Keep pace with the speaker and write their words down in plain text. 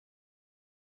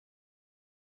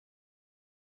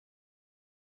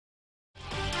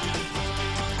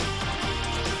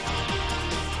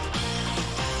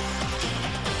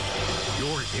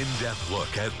in-depth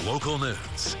look at local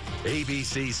news.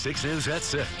 ABC 6 News at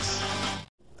 6.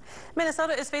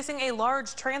 Minnesota is facing a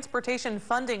large transportation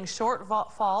funding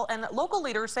shortfall, and local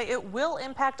leaders say it will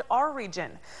impact our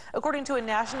region. According to a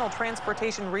national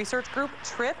transportation research group,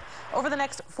 TRIP, over the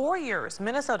next 4 years,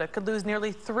 Minnesota could lose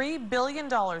nearly $3 billion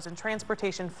in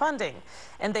transportation funding,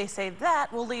 and they say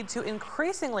that will lead to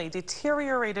increasingly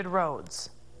deteriorated roads.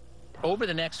 Over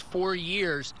the next 4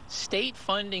 years, state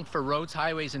funding for roads,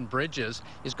 highways, and bridges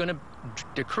is going to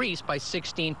decrease by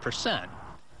 16%.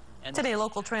 Today,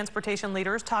 local transportation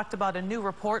leaders talked about a new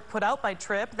report put out by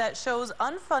TRIP that shows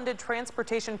unfunded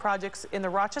transportation projects in the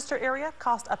Rochester area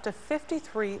cost up to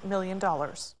 $53 million.